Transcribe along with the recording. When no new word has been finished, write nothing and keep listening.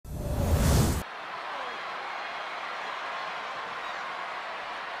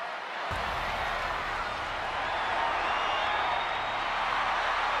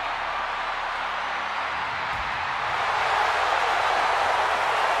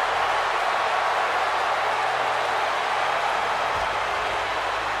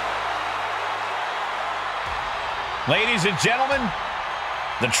Ladies and gentlemen,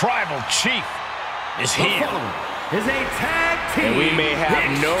 the Tribal Chief is here. Is a tag team. And we may have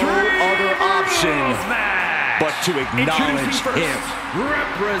no other option but to acknowledge him.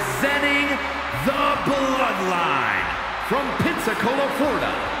 Representing the Bloodline from Pensacola,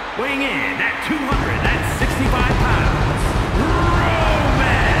 Florida, weighing in at 265 pounds,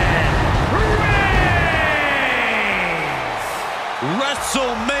 Roman Reigns.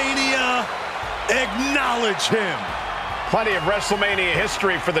 WrestleMania, acknowledge him. Plenty of WrestleMania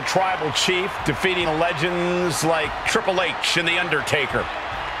history for the Tribal Chief, defeating legends like Triple H and The Undertaker.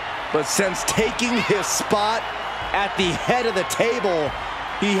 But since taking his spot at the head of the table,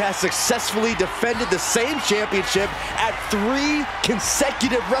 he has successfully defended the same championship at 3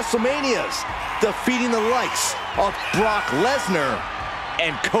 consecutive WrestleManias, defeating the likes of Brock Lesnar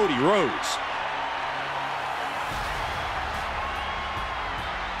and Cody Rhodes.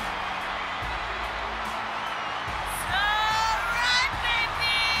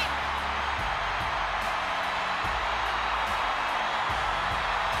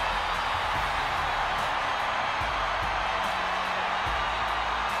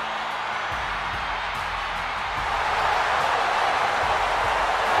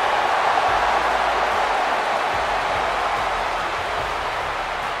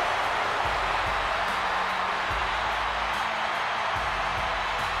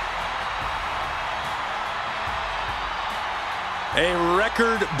 A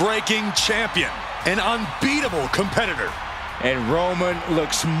record-breaking champion, an unbeatable competitor. And Roman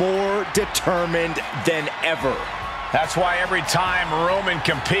looks more determined than ever. That's why every time Roman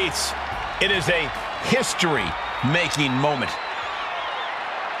competes, it is a history-making moment.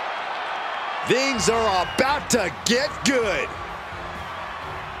 Things are about to get good.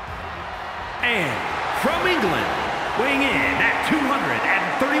 And from England, weighing in at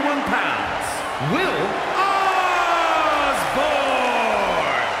 231 pounds, Will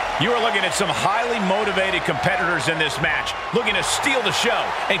You are looking at some highly motivated competitors in this match, looking to steal the show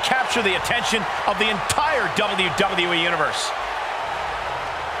and capture the attention of the entire WWE Universe.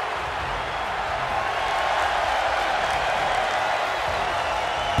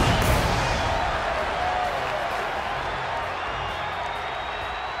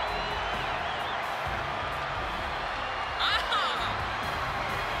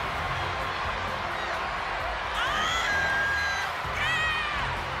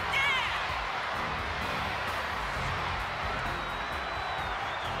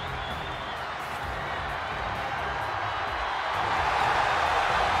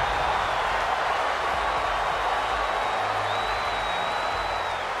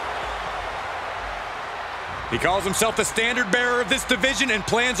 He calls himself the standard bearer of this division and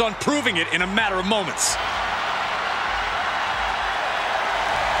plans on proving it in a matter of moments.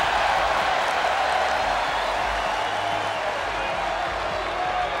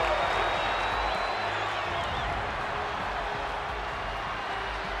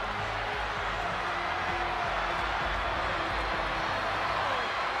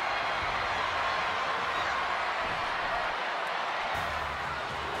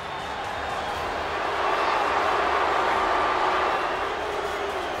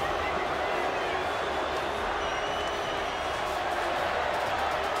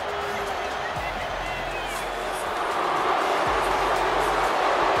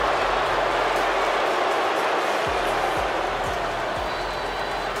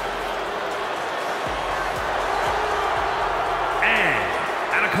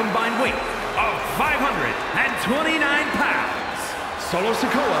 Combined weight of 529 pounds, Solo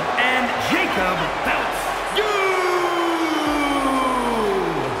Sikoa and Jacob Phelps.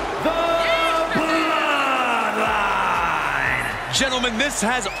 The Bloodline. Gentlemen, this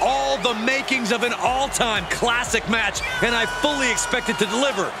has all the makings of an all-time classic match, and I fully expect it to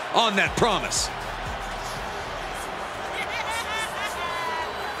deliver on that promise.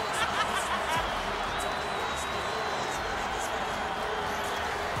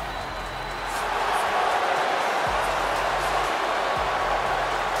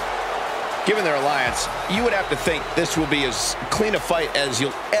 Given their alliance, you would have to think this will be as clean a fight as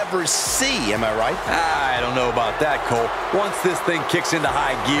you'll ever see, am I right? I don't know about that, Cole. Once this thing kicks into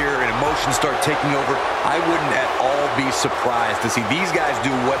high gear and emotions start taking over, I wouldn't at all be surprised to see these guys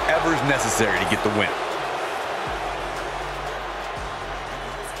do whatever's necessary to get the win.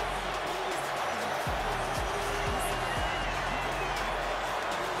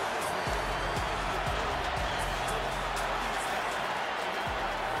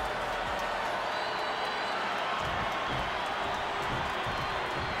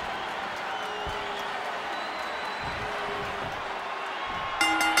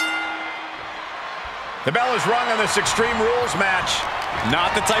 The bell is rung on this Extreme Rules match.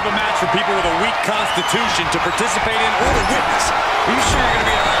 Not the type of match for people with a weak constitution to participate in or to witness. Are you sure you're going to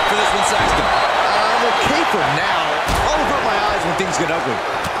be all right for this one, Saxton? I'm okay for now. I'll avert my eyes when things get ugly.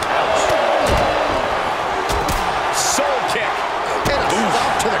 Soul kick. And a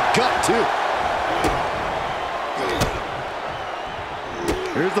stop to the gut, too.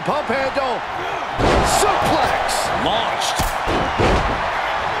 Here's the pump handle. Suplex. Launched.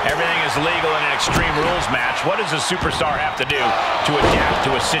 Everything is legal in an Extreme Rules match. What does a superstar have to do to adapt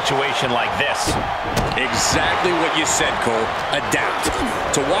to a situation like this? Exactly what you said, Cole. Adapt.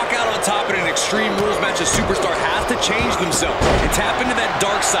 To walk out on top in an Extreme Rules match, a superstar has to change themselves and tap into that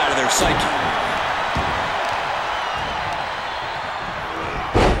dark side of their psyche.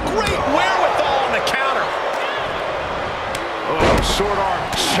 Great wherewithal on the counter. Oh, short arm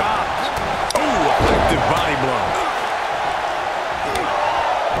chop. Oh, effective body blow.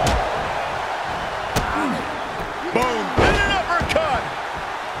 Boom. And an uppercut.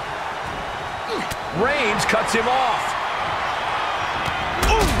 Reigns cuts him off.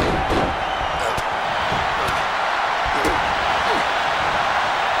 Ooh.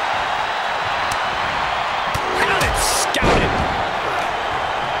 Had it scouted.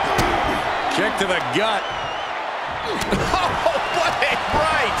 Kick to the gut. Oh, what a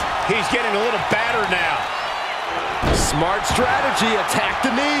right. He's getting a little battered now. Smart strategy. Attack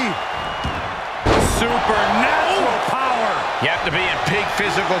the knee. Supernatural power. You have to be in peak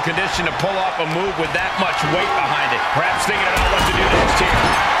physical condition to pull off a move with that much weight behind it. Perhaps thinking about what to do next here.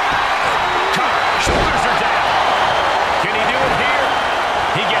 Cover. Shoulders are down. Can he do it here?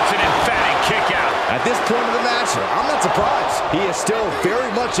 He gets an emphatic kick out. At this point of the match, I'm not surprised. He is still very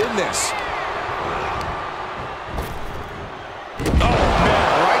much in this. Oh, man.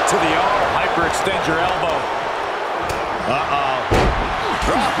 Right to the arm. Hyperextend your elbow. Uh-oh.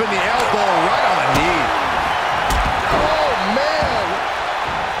 Dropping the elbow right on the knee. Oh, man.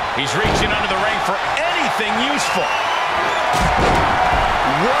 He's reaching under the ring for anything useful.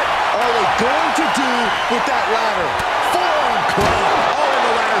 What are they going to do with that ladder? Forearm club. Oh, and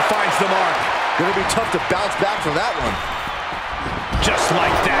the ladder finds the mark. Going to be tough to bounce back from that one. Just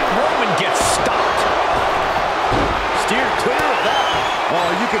like that, Roman gets stopped. Steered clear of that. Oh,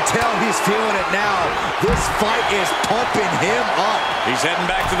 you can tell he's feeling it now. This fight is pumping him up. He's heading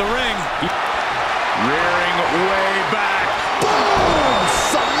back to the ring. Rearing way back. Boom!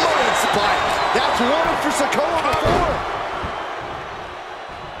 Samoan spike. That's one for Sikoa before.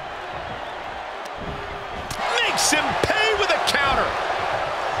 Makes him pay with a counter.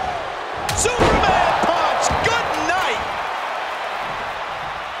 Superman punch. Good night.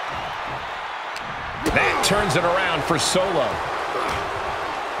 That turns it around for Solo.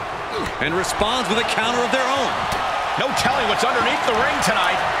 And responds with a counter of their own. No telling what's underneath the ring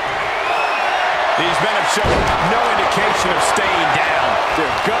tonight. These men have shown no indication of staying down.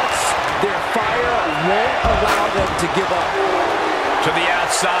 Their guts, their fire won't allow them to give up. To the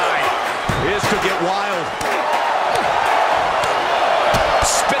outside. This could get wild.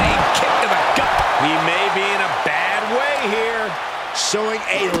 Spinning kick to the gut. He may be in a bad way here. Showing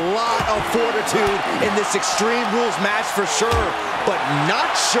a lot of fortitude in this Extreme Rules match for sure, but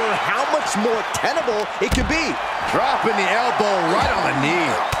not sure how much more tenable it could be. Dropping the elbow right on the knee.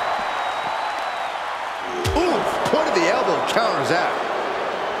 Ooh, point of the elbow counters that.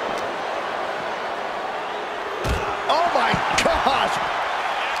 Oh my gosh!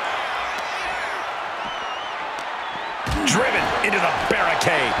 Driven into the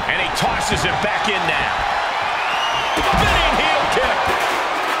barricade, and he tosses it back in now. Spinning heel kick.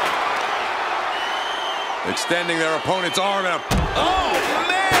 Extending their opponent's arm and Oh,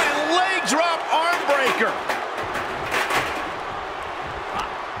 man! Leg drop arm breaker.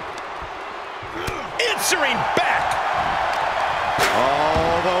 Answering back.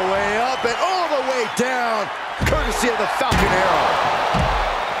 All the way up and all the way down, courtesy of the Falcon Arrow.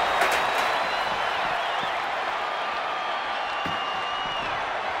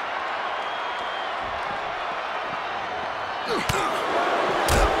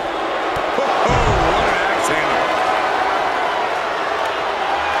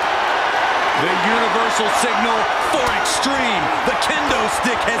 the universal signal for extreme. The kendo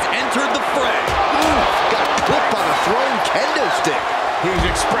stick has entered the fray. Ooh, got clipped on a thrown kendo stick. He's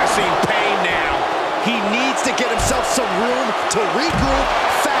expressing pain now. He needs to get himself some room to regroup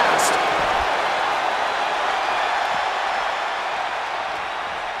fast.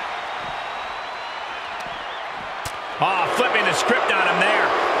 Flipping the script on him there.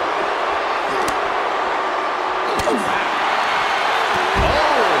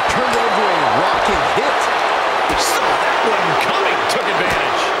 Turned it into a rocking hit. Saw that one coming. Took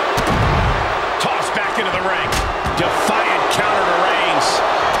advantage. Tossed back Defiant counter to Reigns.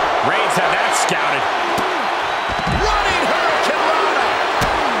 Reigns had that scouted. Running hurricanrana.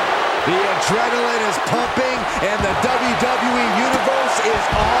 The adrenaline is pumping, and the WWE Universe is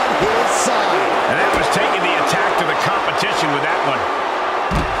on his side. And that was taking the attack to the competition with that one.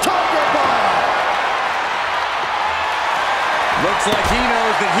 Tiger bomb. Looks like he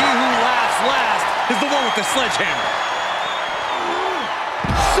knows that he who laughs last is the one with the sledgehammer.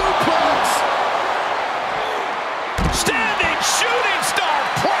 Suplex. Standing shooting star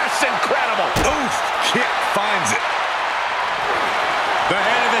press. Incredible. Oof. Kick finds it. The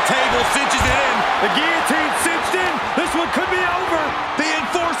head of the table cinches it in. The guillotine cinched in. This one could be over. The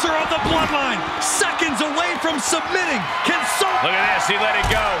enforcer of the bloodline, seconds away from submitting. Look at this. He let it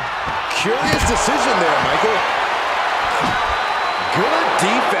go. Curious decision there, Michael. Good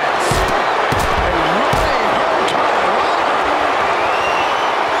defense. A running hurricane.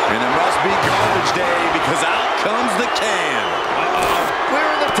 And it must be garbage day because out comes the can.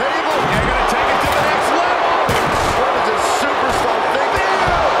 Clearing the table. They're going to take it to the next level. What is this superstar thing?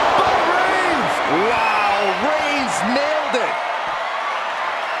 But Reigns. Wow, Reigns nailed it.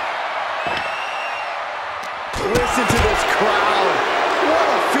 Listen to this crowd. What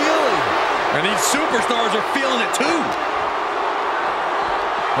a feeling. And these superstars are feeling it too.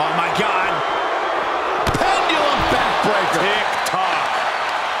 Oh, my God. Pendulum backbreaker. Tick-tock.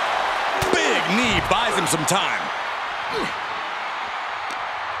 Big knee buys him some time.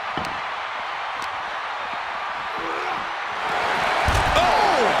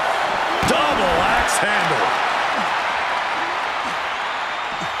 Oh! Double axe handle.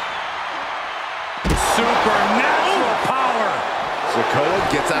 Supernatural power. Sikoa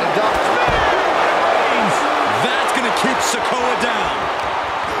gets out of dodge. That's going to keep Sikoa down.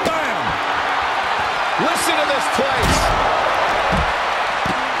 Bam! Listen to this place.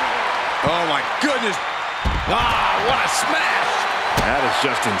 Oh, my goodness. Ah, what a smash. That is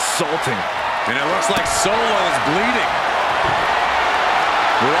just insulting. And it looks like Solo is bleeding.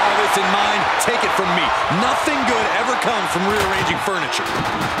 With all this in mind, take it from me. Nothing good ever comes from rearranging furniture.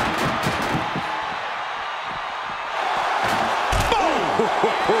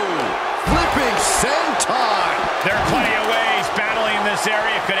 Flipping senton. There are plenty of ways battling in this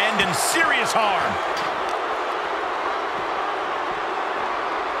area could end in serious harm.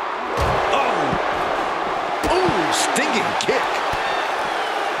 Ooh, stinging kick.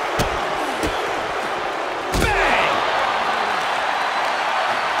 Bang!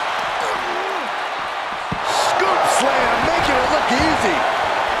 Scoop slam, making it look easy.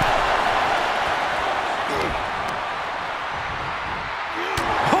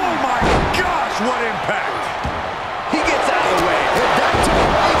 Oh, my gosh, what impact. He gets out of the way. And that took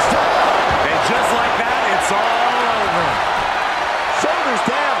Reigns down. And just like that, it's all over. Shoulders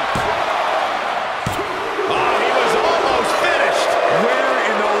down. Oh, he was almost finished. Where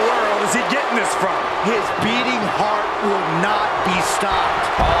in the world is he getting this from? His beating heart will not be stopped.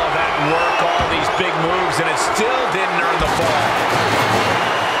 All that work, all these big moves, and it still didn't earn the fall.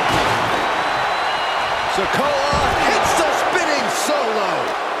 Sikoa hits the spinning solo.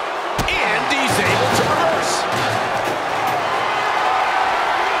 And he's able to reverse.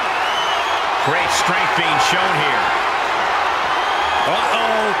 Great strength being shown here.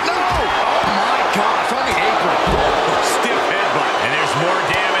 Uh-oh. No! Oh, my gosh, on the apron. Stiff headbutt. And there's more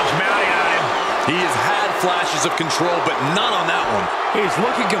damage mounting on him. He has had flashes of control, but not on that one. He's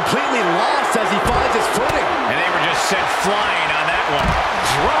looking completely lost as he finds his footing. And they were just sent flying on that one.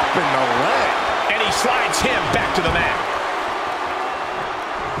 Dropping the leg. And he slides him back to the mat.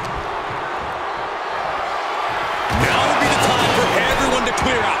 Now would be the time for everyone to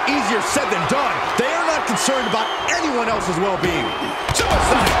clear out. Easier said than done. They are not concerned about anyone else's well-being.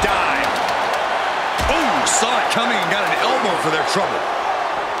 Suicide dive. Oh, saw it coming and got an elbow for their trouble.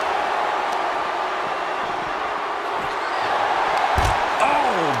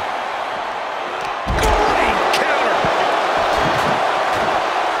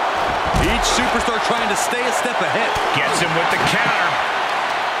 Superstar trying to stay a step ahead. Gets him with the counter.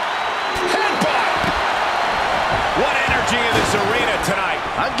 Headbutt! What energy in this arena tonight.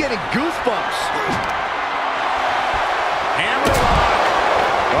 I'm getting goosebumps.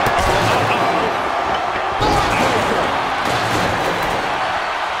 Hammerlock.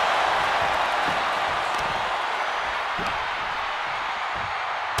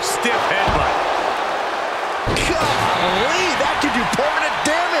 Stiff headbutt. Golly, that could do permanent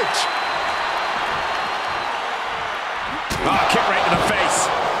damage. Oh, kick right to the face.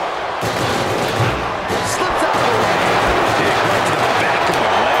 Slips out of the way. Kick right to the back of the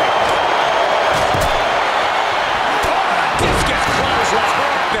leg. Oh, discus clothesline.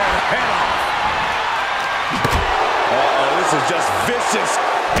 Took their head off. vicious.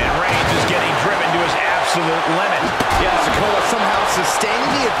 And Reigns is getting driven to his absolute limit. Yeah, Sikoa somehow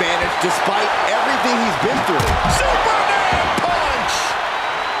sustaining the advantage despite everything he's been through. Superman punch!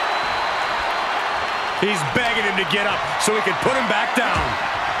 He's begging him to get up so he can put him back down.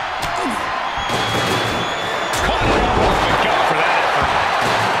 Caught him off the gut for that effort.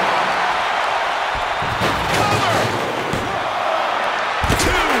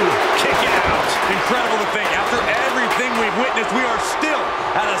 Kick out. Incredible to think. After everything we've witnessed, we are still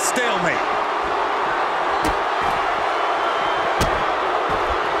at a stalemate.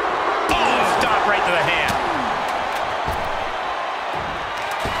 Oh, stop right to the hand.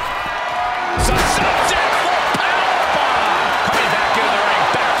 Sunset powerbomb. Coming back into the ring,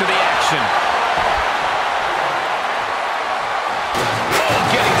 back to the action. Oh,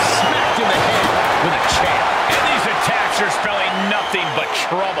 getting smacked in the head with a chair. And these attacks are spelling nothing but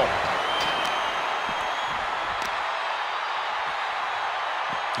trouble.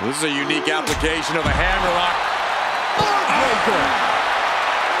 This is a unique application of a hammerlock.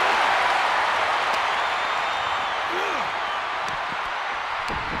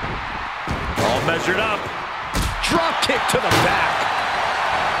 All measured up. Drop kick to the back.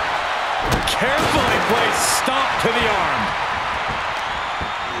 Carefully placed stomp to the arm.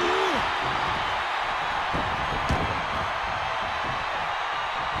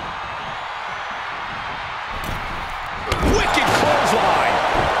 Wicked clothesline.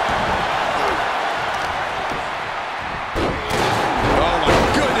 Oh my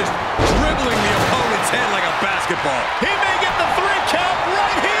goodness. Dribbling the opponent's head like a basketball. He may get the 3 count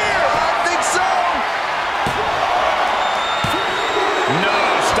right here. I think so. No,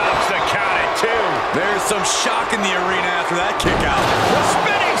 stops the count at 2. There's some shock in the arena after that kick out. The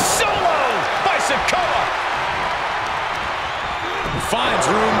spinning solo by Sikoa. Finds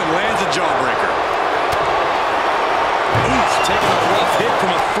room and lands a jawbreaker. Oof, taking a rough hit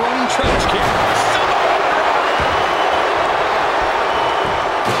from a thrown trash can.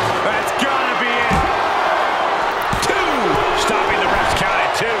 That's gotta be it. 2. Stopping the ref's count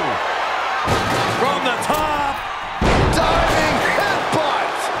at 2. From the top. Diving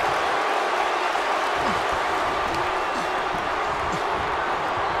headbutt.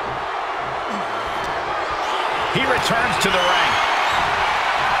 He returns to the ring.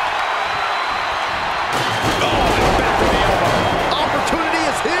 Oh, back to the elbow. Opportunity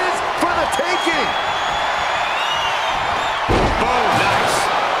is his for the taking. Boom, nice.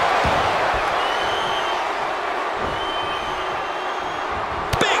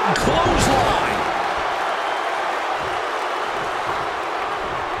 Big clothesline.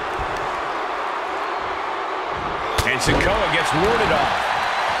 And Sikoa gets warded off.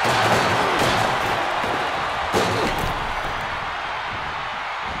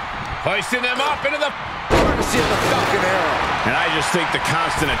 Hoisting them up into the... Courtesy of the Falcon Arrow. And I just think the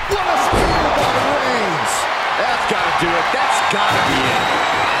constant... What a spear by Reigns. That's got to do it. That's got to be it.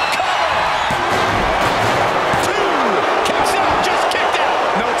 Cover! 2! Kicks out, just kicked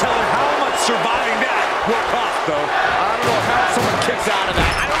out! No telling how much surviving that will cost, though. I don't know how someone kicks out of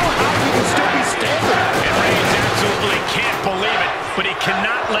that. I don't know how he can still be standing. And Reigns absolutely can't believe it, but he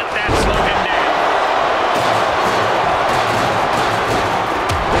cannot let that slow him down.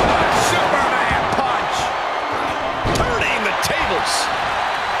 Superman punch! Turning the tables.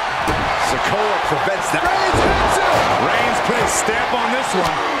 Sikoa prevents that. Reigns hits him. Reigns put his stamp on this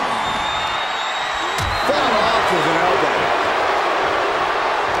one. Fought off with an elbow.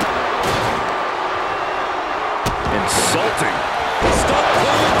 Insulting. Stop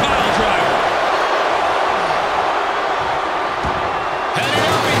pulling pile driver. Heading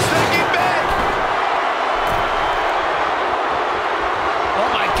up, he's thinking big. Oh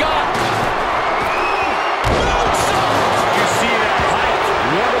my God. Did you see that height?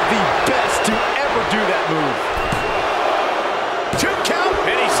 One of the best to ever do that move. 2 count,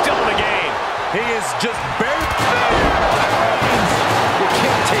 and he's still in the game. He is just barely... You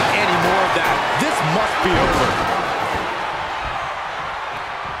can't take any more of that. This must be over.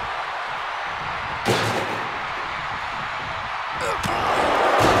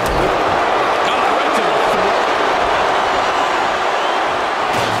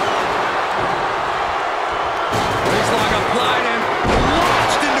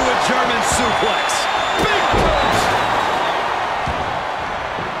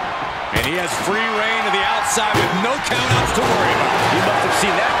 And he has free reign to the outside with no countouts to worry about. You must have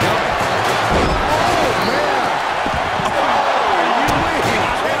seen that coming. Oh, man. Are you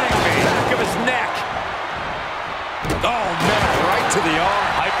kidding me? Back of his neck. Oh, man, right to the arm.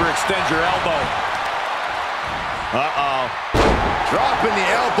 Hyperextend your elbow. Uh-oh. Dropping the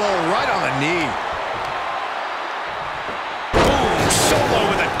elbow right on the knee. Boom, Solo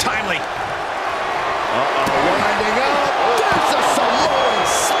with a timely. Winding up. There's a Samoan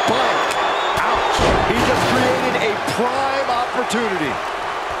spike. Ouch. He just created a prime opportunity.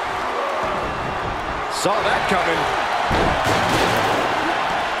 Saw that coming.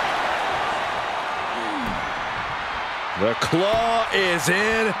 The claw is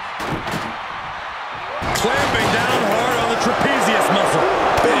in. Clamping down hard on the trapezius muscle.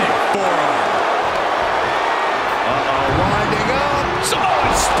 Big forearm. Winding up.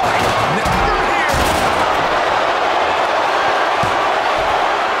 Samoan spike. Never here.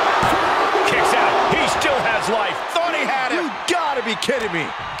 Kicks out. He still has life. Thought he had him. You gotta be kidding me.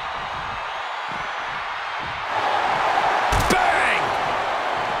 Bang!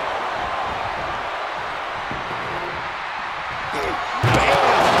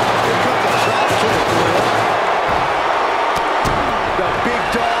 The big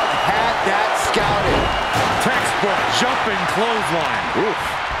dog had that scouted. Textbook jumping clothesline. Oof.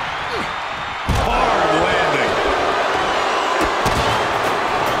 Hard landing.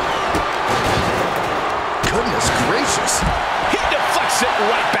 Goodness gracious. He deflects it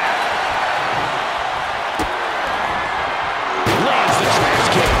right back. Lands the trash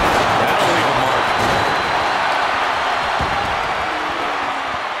can. That'll leave a mark.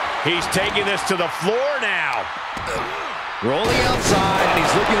 He's taking this to the floor now. Rolling outside, and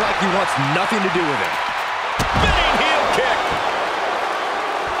he's looking like he wants nothing to do with it. Spinning heel kick.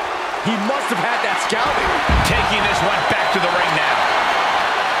 He must have had that scouted. Taking this one back to the ring now.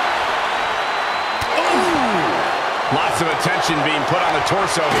 Ooh. Lots of attention being put on the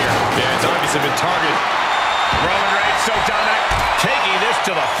torso here. Yeah, it's obviously been targeted. Roman Reigns so dominant, taking this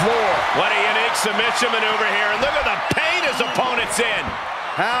to the floor. What a unique submission maneuver here. And look at the pain his opponent's in.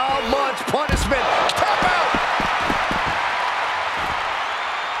 How much punishment? Tap out!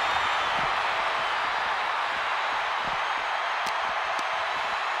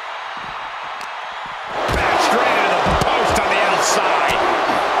 Back straight into the post on the outside.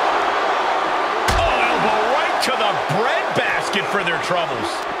 Oh, elbow right to the bread basket for their troubles.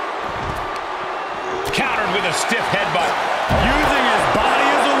 Countered with a stiff headbutt. Using his body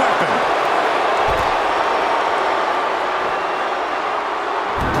as a weapon.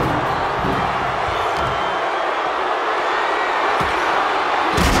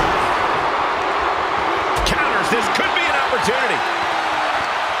 Counters. This could be an opportunity.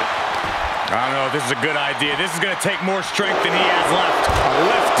 I don't know if this is a good idea. This is going to take more strength than he has left.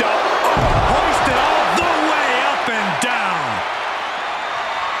 Lift up. Hoisted all the way up and down.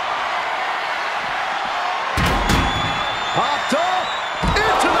 Popped up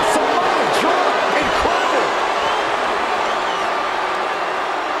into the Samoan drop. Incredible.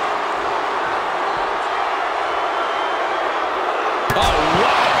 Oh,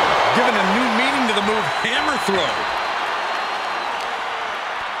 wow. Giving a new meaning to the move hammer throw.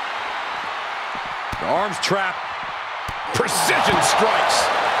 The arms trap. Precision strikes.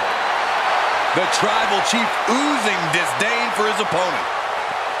 The tribal chief oozing disdain for his opponent.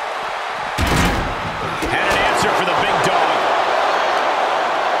 And an answer for the big dog.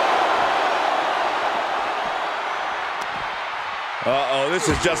 Uh-oh, this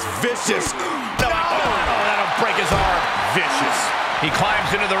is just vicious. No, that'll break his arm. Vicious. He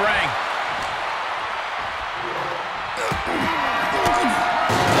climbs into the ring.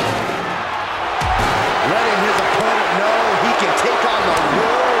 Letting his opponent know he can take on the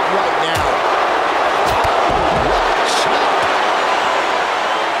world right now. What a shot.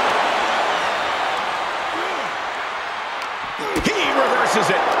 He reverses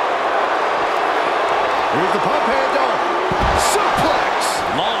it. Here's the pump handle. Suplex.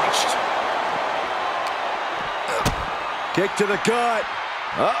 Launched. Kick to the gut.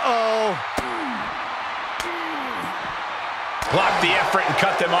 Uh-oh. Blocked the effort and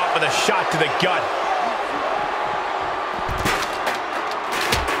cut them off with a shot to the gut.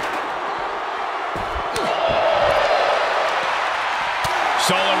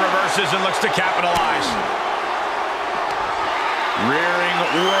 Solo reverses and looks to capitalize. Rearing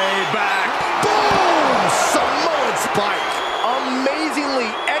way back. Boom! Samoan spike. Amazingly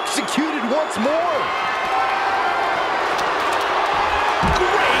executed once more.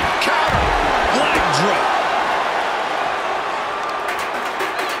 Great counter. Leg drop.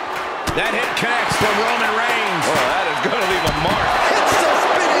 That hit connects to Roman Reigns. Oh, that is going to leave a mark. Hits the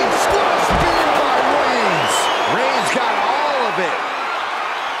spinning squat spear by Reigns. Reigns got all of it.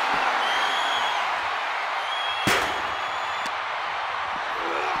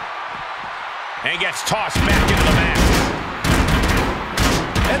 And gets tossed back into the mat.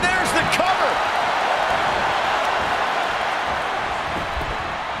 And there's the cover.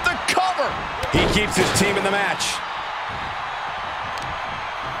 The cover. He keeps his team in the match.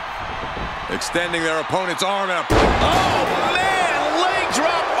 extending their opponent's arm out. Oh, man! Leg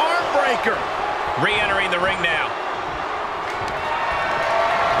drop arm breaker. Re-entering the ring now.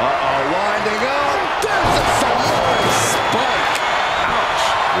 Winding up. There's a Samoan spike. Ouch.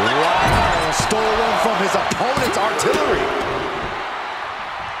 Wow. Stole one from his opponent's artillery.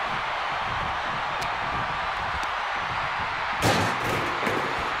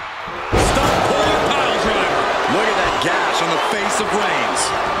 Stump puller pile driver. Look at that gash on the face of Reigns.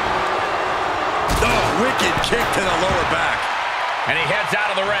 Oh, wicked kick to the lower back. And he heads out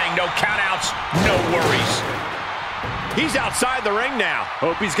of the ring. No countouts, no worries. He's outside the ring now.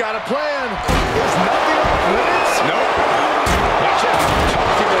 Hope he's got a plan. Is nothing off limits? Nope. Watch out.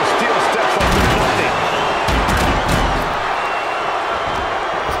 Talking those steel steps like they're nothing.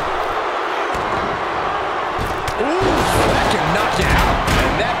 Ooh, that can knock you out.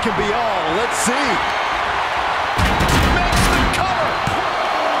 And that can be all. Let's see. Makes the cover.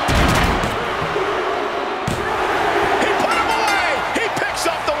 He put him away. He picks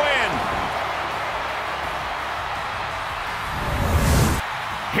up the win.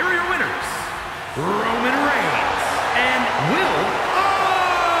 Here are your winners, Roman Reigns and Will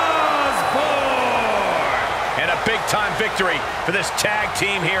Ospreay. And a big-time victory for this tag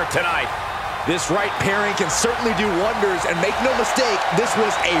team here tonight. This right pairing can certainly do wonders, and make no mistake, this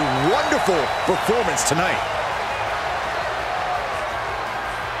was a wonderful performance tonight.